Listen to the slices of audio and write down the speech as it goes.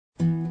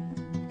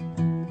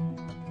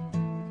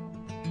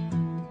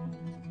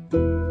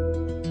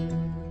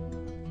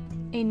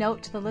A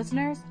note to the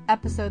listeners,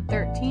 episode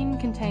 13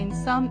 contains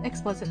some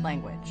explicit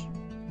language.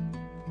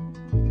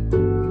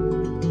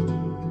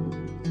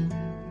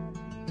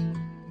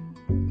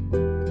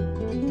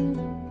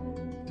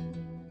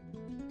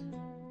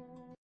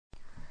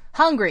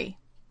 Hungry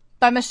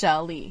by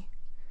Michelle Lee.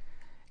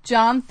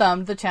 John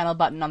thumbed the channel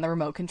button on the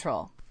remote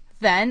control.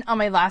 Then, on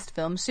my last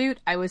film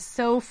shoot, I was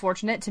so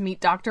fortunate to meet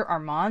Dr.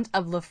 Armand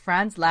of Le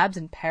France Labs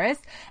in Paris,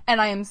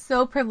 and I am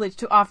so privileged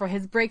to offer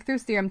his breakthrough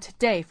serum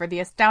today for the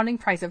astounding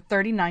price of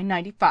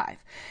 $39.95.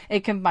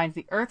 It combines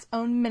the Earth's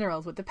own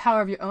minerals with the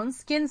power of your own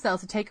skin cells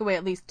to take away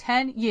at least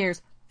 10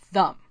 years'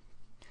 thumb.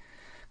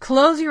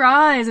 Close your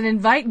eyes and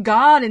invite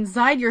God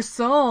inside your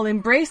soul.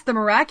 Embrace the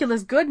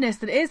miraculous goodness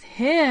that is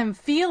Him.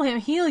 Feel Him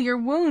heal your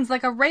wounds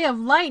like a ray of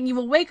light, and you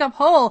will wake up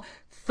whole.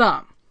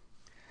 Thumb.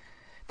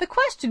 The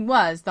question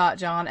was, thought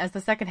John, as the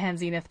second-hand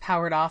zenith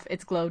powered off,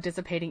 its glow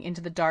dissipating into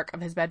the dark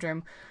of his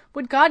bedroom,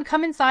 would God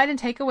come inside and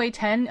take away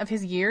 10 of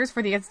his years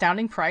for the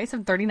astounding price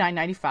of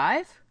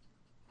 $39.95?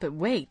 But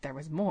wait, there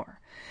was more.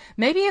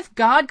 Maybe if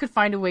God could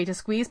find a way to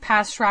squeeze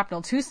past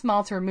shrapnel too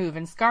small to remove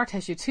and scar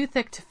tissue too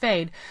thick to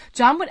fade,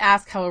 John would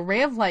ask how a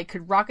ray of light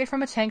could rocket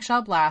from a tank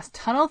shell blast,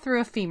 tunnel through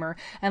a femur,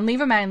 and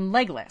leave a man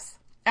legless.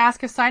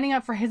 Ask if signing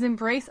up for his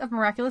embrace of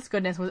miraculous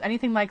goodness was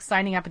anything like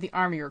signing up at the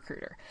army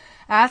recruiter.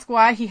 Ask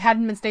why he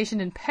hadn't been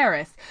stationed in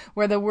Paris,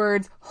 where the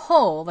words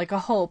whole like a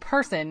whole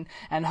person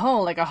and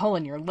hole like a hole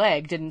in your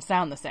leg didn't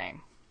sound the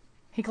same.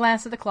 He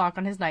glanced at the clock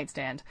on his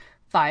nightstand.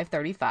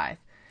 5:35.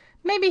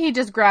 Maybe he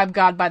just grabbed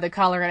God by the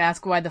collar and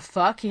asked why the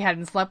fuck he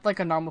hadn't slept like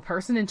a normal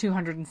person in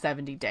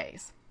 270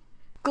 days.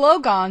 Glow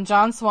gone,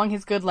 John swung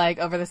his good leg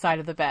over the side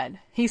of the bed.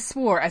 He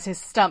swore as his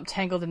stump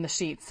tangled in the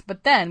sheets,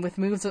 but then, with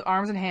moves of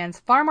arms and hands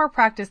far more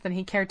practiced than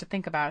he cared to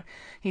think about,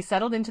 he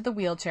settled into the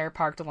wheelchair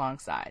parked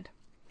alongside.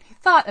 He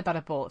thought about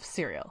a bowl of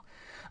cereal.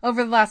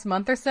 Over the last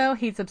month or so,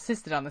 he'd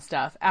subsisted on the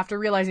stuff, after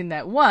realizing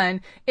that 1,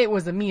 it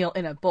was a meal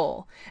in a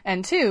bowl,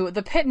 and 2,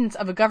 the pittance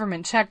of a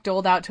government check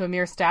doled out to a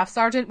mere staff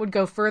sergeant would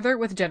go further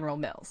with General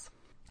Mills.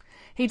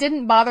 He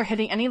didn't bother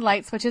hitting any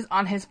light switches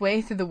on his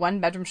way through the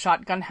one-bedroom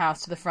shotgun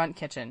house to the front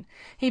kitchen.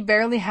 He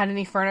barely had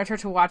any furniture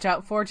to watch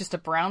out for, just a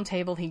brown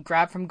table he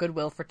grabbed from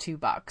Goodwill for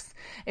 $2.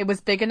 It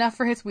was big enough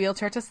for his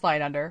wheelchair to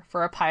slide under,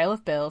 for a pile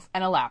of bills,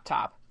 and a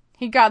laptop.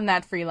 He'd gotten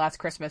that free last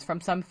Christmas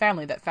from some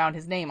family that found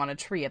his name on a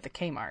tree at the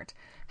Kmart.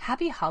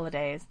 Happy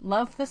holidays.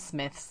 Love, the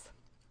Smiths.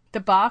 The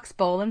box,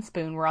 bowl, and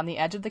spoon were on the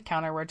edge of the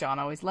counter where John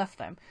always left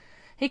them.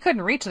 He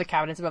couldn't reach the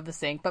cabinets above the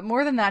sink, but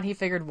more than that he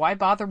figured why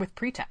bother with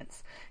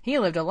pretense. He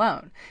lived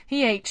alone.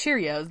 He ate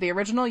Cheerios, the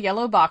original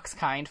yellow box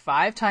kind,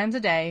 5 times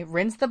a day,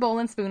 rinsed the bowl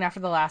and spoon after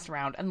the last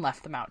round, and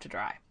left them out to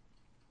dry.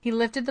 He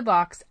lifted the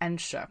box and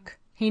shook.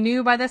 He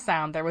knew by the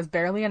sound there was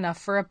barely enough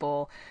for a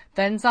bowl,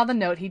 then saw the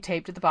note he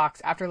taped to the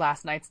box after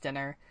last night's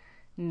dinner.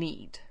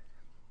 Need.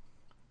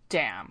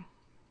 Damn.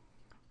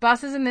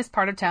 Buses in this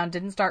part of town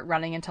didn't start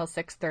running until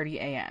 6:30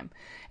 a.m.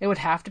 It would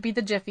have to be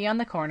the Jiffy on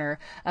the corner,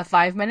 a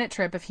 5-minute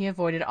trip if he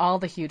avoided all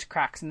the huge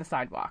cracks in the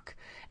sidewalk.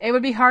 It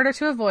would be harder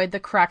to avoid the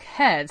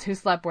crackheads who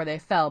slept where they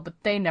fell, but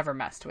they never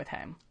messed with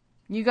him.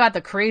 "You got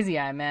the crazy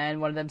eye, man,"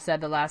 one of them said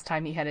the last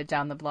time he headed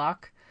down the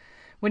block.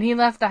 When he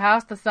left the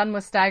house, the sun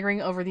was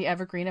staggering over the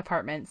evergreen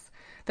apartments.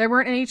 There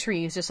weren't any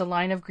trees, just a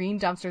line of green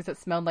dumpsters that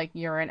smelled like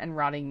urine and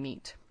rotting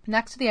meat.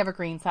 Next to the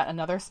evergreen sat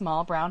another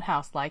small brown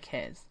house like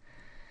his.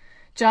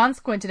 John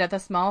squinted at the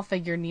small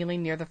figure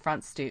kneeling near the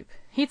front stoop.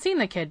 He'd seen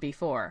the kid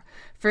before.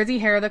 Frizzy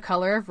hair the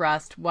color of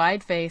rust,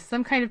 wide face,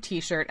 some kind of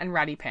t-shirt, and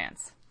ratty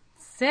pants.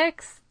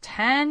 6,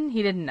 10?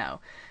 He didn't know.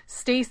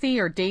 Stacy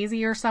or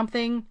Daisy or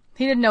something?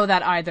 He didn't know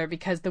that either,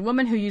 because the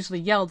woman who usually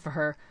yelled for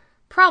her,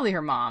 probably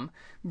her mom,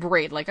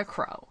 brayed like a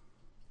crow.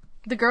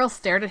 The girl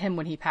stared at him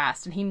when he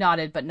passed, and he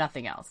nodded, but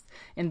nothing else.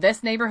 In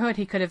this neighborhood,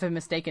 he could have been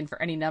mistaken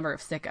for any number of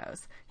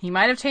sickos. He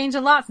might have changed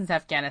a lot since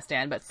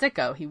Afghanistan, but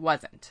sicko he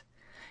wasn't.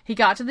 He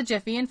got to the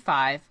Jiffy in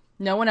 5.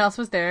 No one else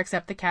was there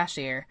except the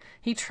cashier.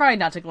 He tried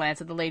not to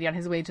glance at the lady on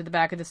his way to the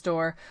back of the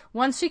store.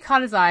 Once she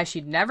caught his eye,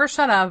 she'd never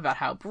shut up about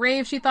how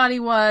brave she thought he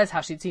was,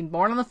 how she'd seen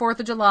Born on the 4th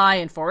of July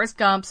and Forrest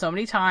Gump so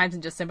many times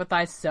and just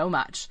sympathized so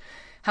much.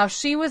 How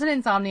she was an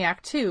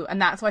insomniac too, and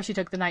that's why she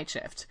took the night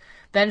shift.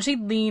 Then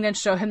she'd lean and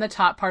show him the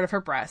top part of her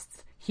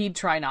breasts. He'd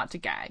try not to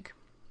gag.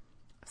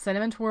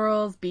 Cinnamon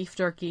twirls, beef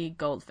jerky,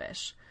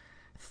 goldfish.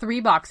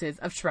 3 boxes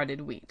of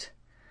shredded wheat.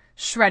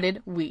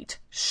 Shredded wheat.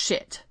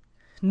 Shit.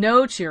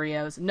 No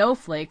Cheerios, no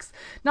flakes,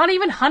 not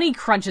even honey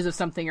crunches of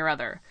something or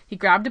other. He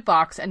grabbed a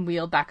box and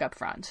wheeled back up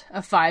front.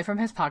 A 5 from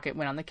his pocket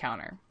went on the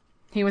counter.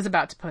 He was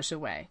about to push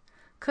away.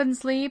 "Couldn't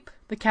sleep?"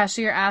 the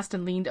cashier asked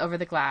and leaned over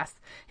the glass.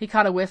 He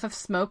caught a whiff of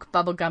smoke,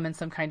 bubble gum, and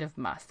some kind of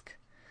musk.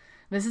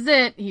 "This is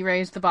it." He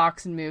raised the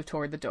box and moved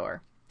toward the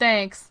door.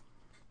 "Thanks."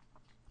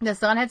 The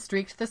sun had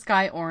streaked the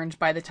sky orange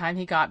by the time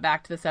he got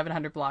back to the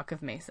 700 block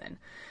of Mason.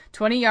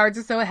 20 yards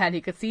or so ahead, he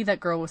could see that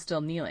girl was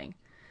still kneeling.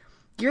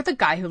 "You're the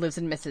guy who lives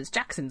in Mrs.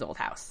 Jackson's old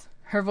house."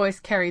 Her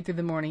voice carried through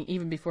the morning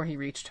even before he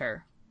reached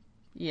her.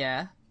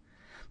 "Yeah."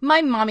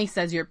 "My mommy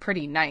says you're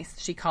pretty nice,"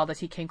 she called as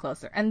he came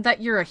closer, "and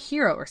that you're a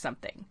hero or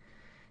something."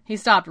 He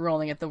stopped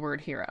rolling at the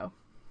word hero.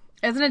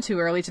 Isn't it too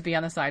early to be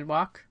on the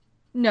sidewalk?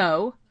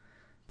 No.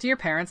 Do your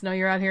parents know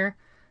you're out here?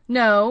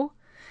 No.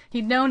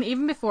 He'd known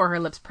even before her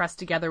lips pressed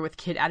together with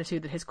kid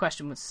attitude that his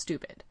question was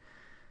stupid.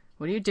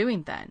 What are you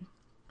doing then?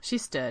 She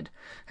stood.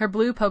 Her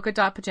blue polka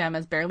dot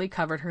pajamas barely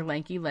covered her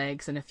lanky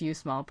legs and a few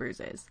small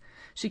bruises.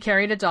 She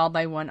carried a doll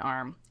by one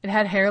arm. It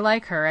had hair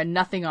like her and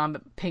nothing on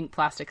but pink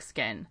plastic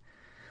skin.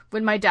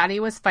 When my daddy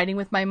was fighting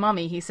with my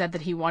mommy, he said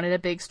that he wanted a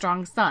big,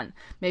 strong son,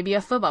 maybe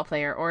a football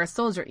player or a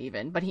soldier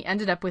even, but he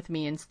ended up with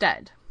me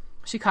instead.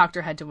 She cocked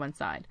her head to one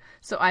side.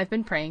 So I've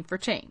been praying for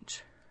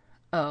change.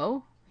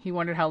 Oh? He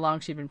wondered how long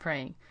she'd been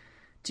praying.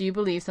 Do you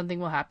believe something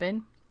will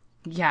happen?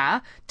 Yeah,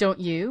 don't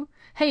you?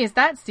 Hey, is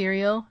that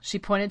cereal? She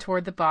pointed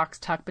toward the box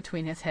tucked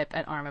between his hip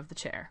and arm of the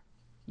chair.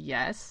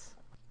 Yes.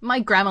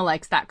 My grandma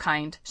likes that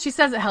kind. She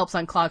says it helps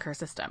unclog her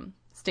system.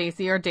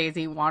 Stacy or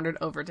Daisy wandered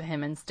over to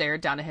him and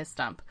stared down at his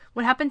stump.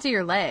 What happened to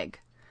your leg?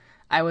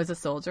 I was a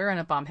soldier and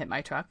a bomb hit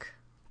my truck.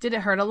 Did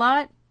it hurt a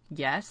lot?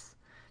 Yes.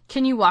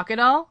 Can you walk at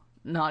all?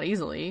 Not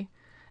easily.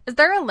 Is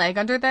there a leg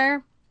under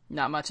there?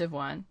 Not much of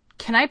one.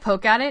 Can I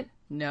poke at it?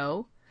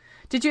 No.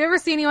 Did you ever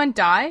see anyone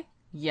die?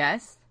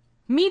 Yes.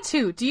 Me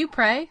too. Do you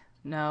pray?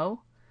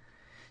 No.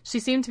 She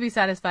seemed to be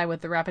satisfied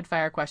with the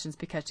rapid-fire questions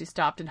because she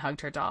stopped and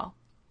hugged her doll.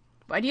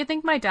 Why do you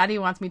think my daddy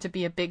wants me to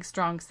be a big,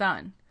 strong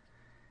son?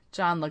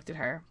 John looked at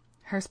her.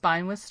 Her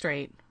spine was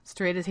straight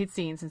as he'd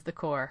seen since the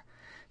Corps.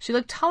 She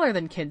looked taller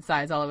than kid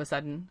size all of a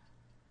sudden.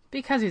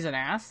 Because he's an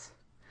ass.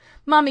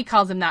 Mommy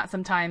calls him that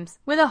sometimes,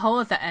 with a hole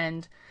at the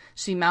end.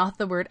 She mouthed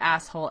the word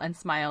asshole and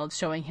smiled,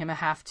 showing him a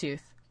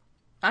half-tooth.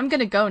 I'm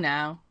gonna go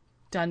now.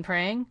 Done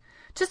praying?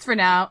 Just for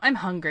now. I'm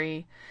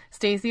hungry.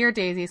 Stacy or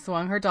Daisy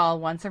swung her doll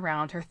once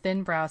around, her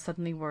thin brows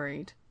suddenly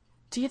worried.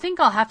 Do you think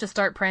I'll have to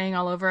start praying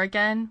all over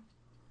again?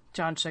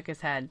 John shook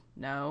his head.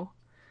 No.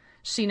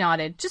 She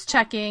nodded. Just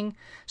checking.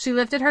 She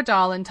lifted her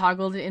doll and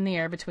toggled it in the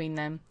air between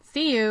them.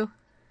 See you.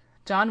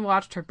 John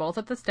watched her bolt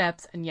up the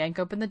steps and yank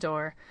open the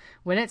door.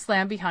 When it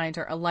slammed behind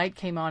her, a light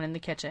came on in the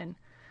kitchen.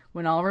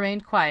 When all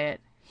remained quiet,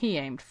 he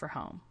aimed for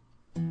home.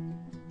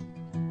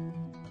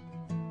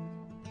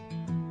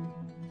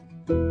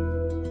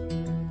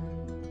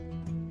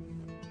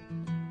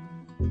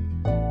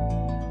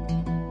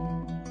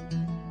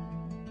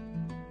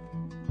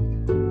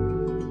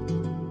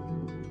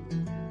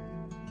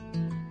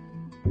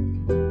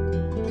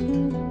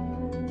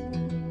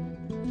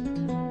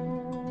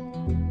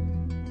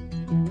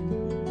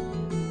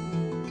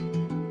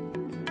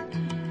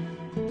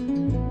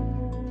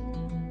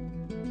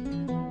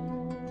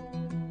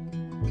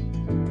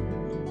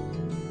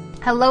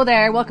 Hello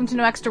there. Welcome to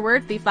No Extra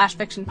Words, the Flash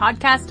Fiction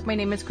Podcast. My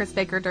name is Chris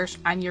Baker-Dersch.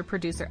 I'm your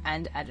producer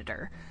and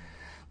editor.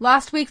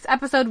 Last week's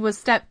episode was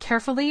Step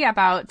Carefully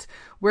about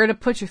where to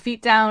put your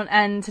feet down,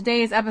 and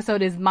today's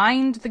episode is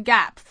Mind the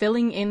Gap,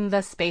 filling in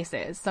the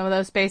spaces. Some of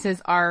those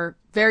spaces are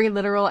very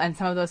literal, and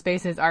some of those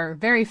spaces are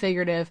very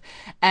figurative,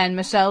 and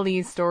Michelle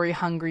Lee's story,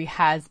 Hungry,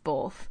 has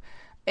both.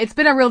 It's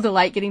been a real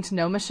delight getting to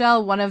know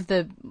Michelle. One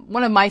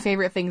of my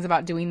favorite things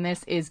about doing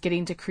this is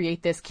getting to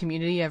create this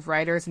community of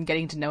writers and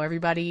getting to know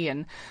everybody.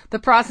 And the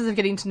process of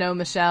getting to know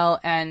Michelle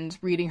and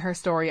reading her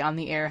story on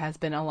the air has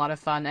been a lot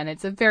of fun. And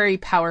it's a very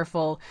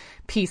powerful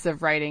piece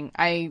of writing.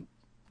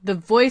 The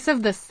voice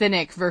of the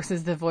cynic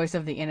versus the voice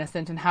of the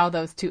innocent and how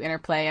those two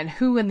interplay and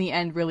who in the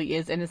end really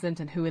is innocent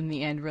and who in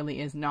the end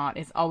really is not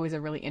is always a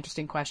really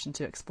interesting question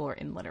to explore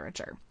in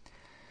literature.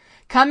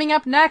 Coming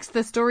up next,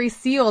 the story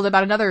Sealed,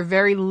 about another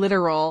very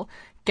literal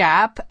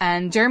gap,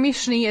 and Jeremy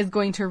Schnee is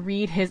going to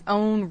read his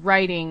own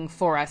writing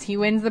for us. He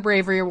wins the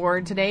Bravery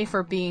Award today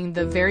for being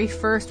the very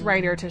first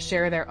writer to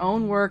share their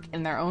own work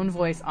in their own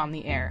voice on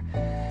the air.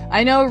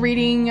 I know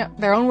reading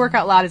their own work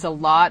out loud is a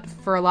lot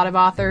for a lot of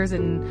authors,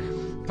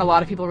 and a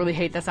lot of people really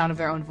hate the sound of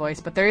their own voice,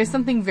 but there is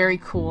something very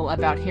cool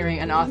about hearing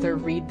an author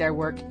read their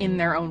work in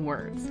their own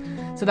words.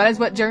 So that is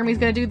what Jeremy's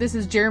going to do. This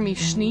is Jeremy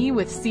Schnee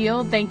with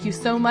Sealed. Thank you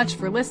so much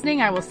for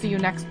listening. I will see you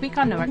next week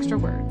on No Extra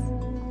Words.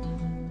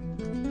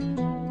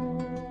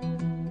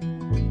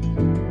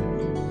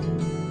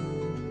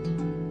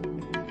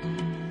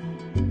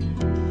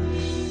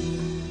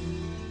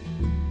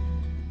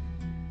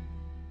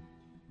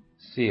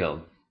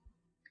 Sealed.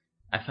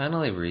 I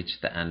finally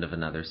reached the end of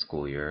another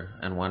school year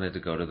and wanted to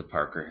go to the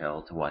Parker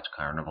Hill to watch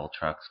carnival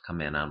trucks come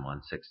in on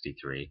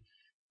 163,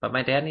 but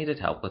my dad needed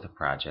help with a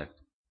project.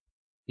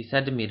 He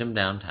said to meet him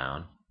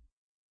downtown.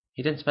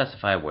 He didn't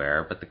specify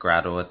where, but the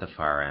grotto at the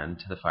far end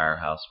to the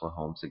firehouse where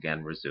homes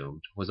again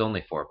resumed was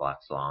only 4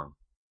 blocks long.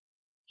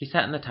 He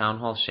sat in the town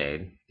hall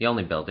shade, the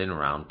only building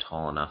around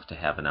tall enough to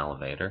have an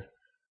elevator.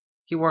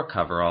 He wore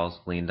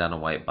coveralls, leaned on a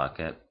white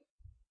bucket.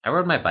 I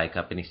rode my bike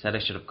up and he said I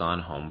should have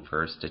gone home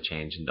first to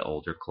change into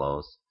older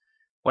clothes.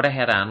 What I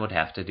had on would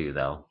have to do,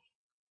 though.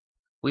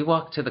 We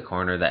walked to the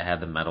corner that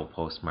had the metal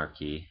post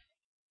marquee.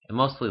 It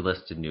mostly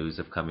listed news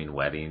of coming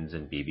weddings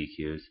and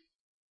BBQs.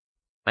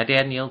 My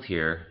dad kneeled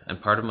here,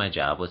 and part of my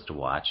job was to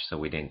watch so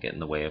we didn't get in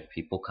the way of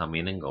people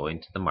coming and going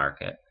to the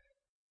market.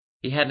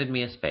 He handed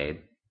me a spade.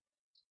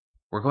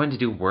 We're going to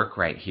do work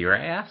right here,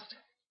 I asked.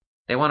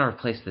 They want to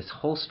replace this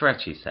whole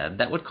stretch, he said.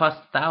 That would cost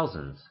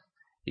thousands.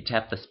 He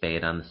tapped the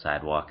spade on the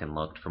sidewalk and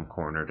looked from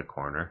corner to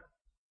corner.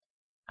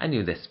 I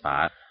knew this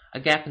spot. A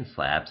gap in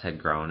slabs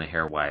had grown a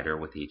hair wider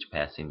with each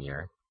passing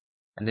year.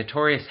 A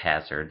notorious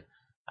hazard,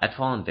 I'd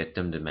fallen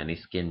victim to many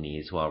skinned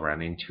knees while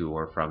running to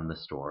or from the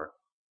store.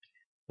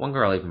 One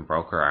girl even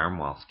broke her arm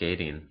while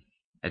skating.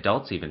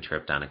 Adults even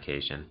tripped on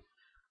occasion.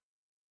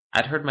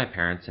 I'd heard my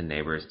parents and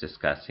neighbors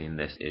discussing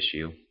this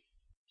issue.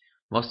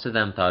 Most of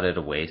them thought it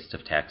a waste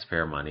of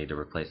taxpayer money to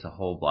replace a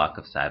whole block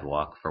of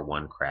sidewalk for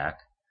one crack.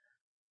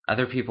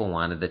 Other people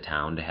wanted the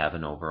town to have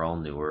an overall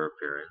newer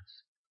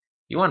appearance.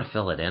 You want to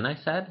fill it in, I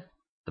said.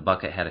 The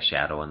bucket had a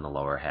shadow in the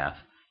lower half.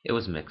 It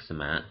was mixed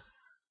cement.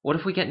 What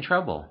if we get in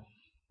trouble?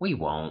 We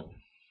won't.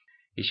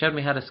 He showed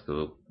me how to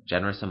scoop,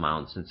 generous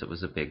amount since it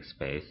was a big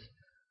space.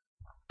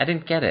 I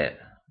didn't get it.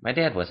 My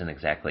dad wasn't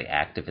exactly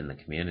active in the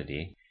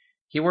community.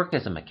 He worked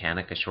as a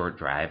mechanic a short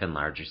drive and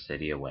larger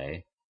city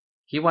away.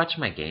 He watched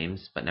my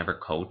games, but never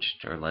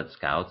coached or led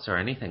scouts or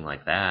anything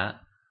like that.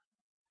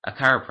 A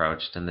car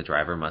approached, and the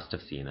driver must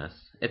have seen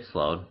us. It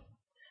slowed.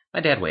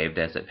 My dad waved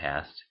as it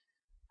passed.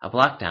 A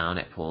block down,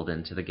 it pulled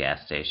into the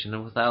gas station,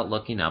 and without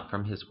looking up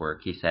from his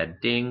work, he said,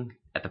 "Ding,"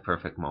 at the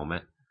perfect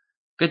moment.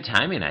 "Good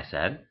timing," I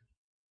said.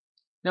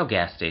 No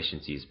gas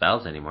stations use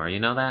bells anymore, you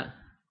know that?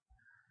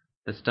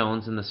 The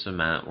stones in the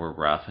cement were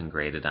rough and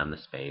grated on the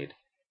spade.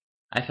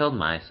 I filled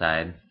my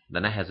side,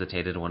 then I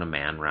hesitated when a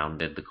man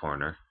rounded the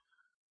corner.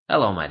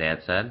 "Hello," my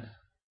dad said.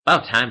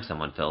 "About time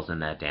someone fills in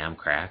that damn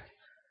crack."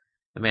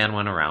 The man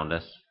went around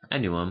us. I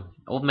knew him.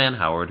 Old Man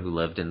Howard, who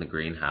lived in the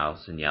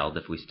greenhouse and yelled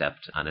if we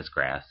stepped on his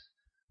grass.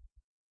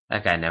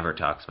 "That guy never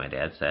talks," my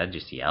dad said,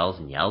 "just yells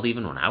and yelled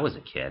even when I was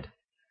a kid."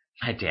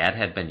 My dad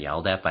had been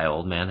yelled at by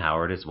Old Man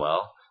Howard as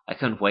well. I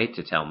couldn't wait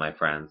to tell my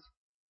friends.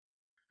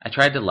 I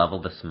tried to level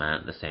the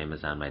cement the same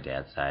as on my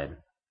dad's side.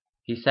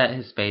 He set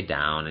his spade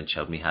down and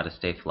showed me how to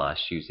stay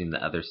flush, using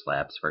the other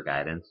slabs for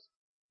guidance.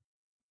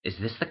 "Is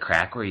this the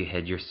crack where you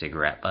hid your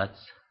cigarette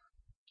butts?"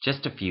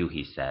 "Just a few,"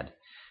 he said.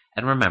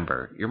 "And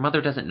remember, your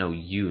mother doesn't know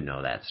you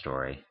know that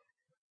story."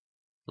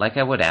 Like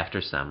I would after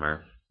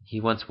summer,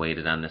 he once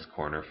waited on this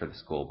corner for the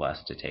school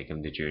bus to take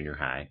him to junior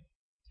high.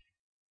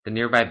 The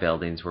nearby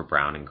buildings were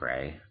brown and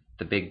gray.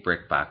 The big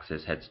brick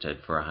boxes had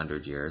stood for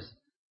 100 years.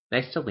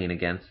 Nice to lean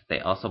against, they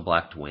also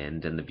blocked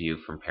wind and the view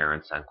from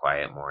parents on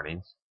quiet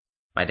mornings.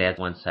 My dad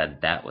once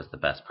said that was the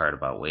best part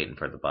about waiting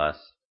for the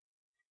bus.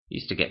 It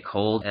used to get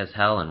cold as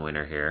hell in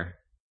winter here.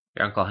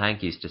 Your Uncle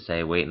Hank used to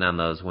say waiting on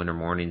those winter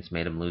mornings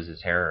made him lose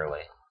his hair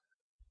early.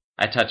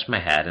 I touched my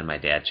head and my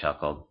dad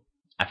chuckled.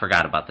 I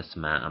forgot about the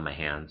cement on my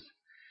hands.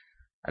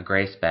 A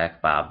gray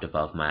speck bobbed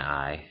above my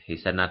eye. He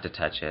said not to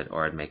touch it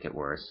or it'd make it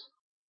worse.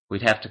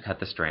 We'd have to cut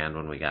the strand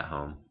when we got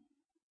home.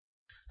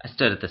 "I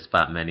stood at this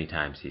spot many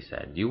times," he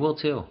said. "You will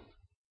too."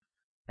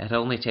 It had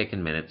only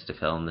taken minutes to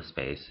fill in the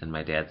space, and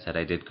my dad said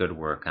I did good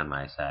work on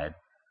my side.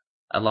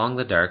 Along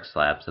the dark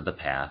slabs of the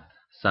path,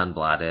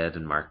 sun-blotted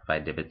and marked by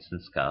divots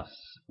and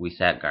scuffs, we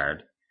sat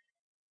guard.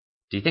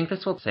 "Do you think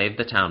this will save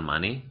the town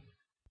money?"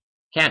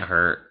 "Can't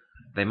hurt.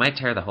 They might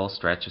tear the whole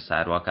stretch of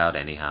sidewalk out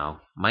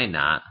anyhow. Might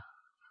not."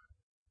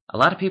 "A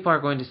lot of people are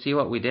going to see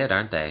what we did,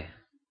 aren't they?"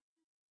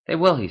 "They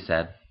will," he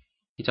said.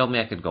 He told me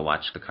I could go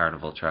watch the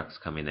carnival trucks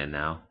coming in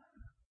now.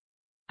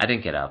 I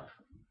didn't get up.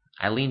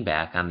 I leaned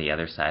back on the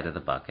other side of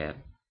the bucket.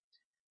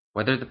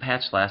 Whether the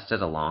patch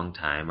lasted a long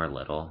time or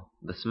little,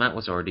 the cement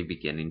was already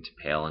beginning to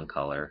pale in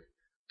color,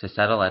 to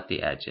settle at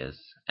the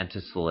edges, and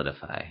to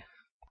solidify.